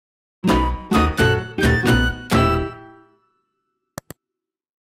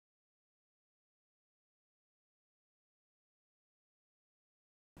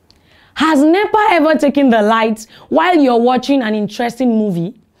Has NEPA ever taken the lights while you're watching an interesting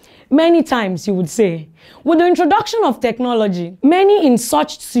movie? Many times, you would say. With the introduction of technology, many in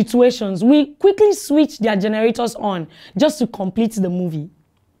such situations will quickly switch their generators on just to complete the movie.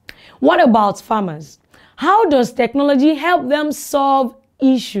 What about farmers? How does technology help them solve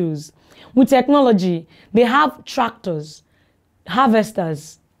issues? With technology, they have tractors,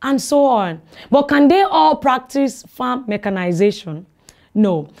 harvesters, and so on. But can they all practice farm mechanization?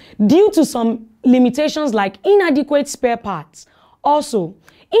 No, due to some limitations like inadequate spare parts. Also,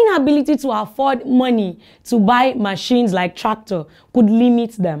 inability to afford money to buy machines like tractor could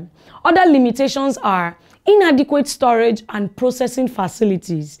limit them. Other limitations are inadequate storage and processing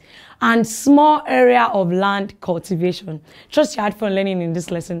facilities and small area of land cultivation. Trust you had fun learning in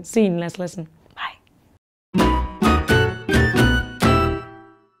this lesson. See you in the next lesson. Bye.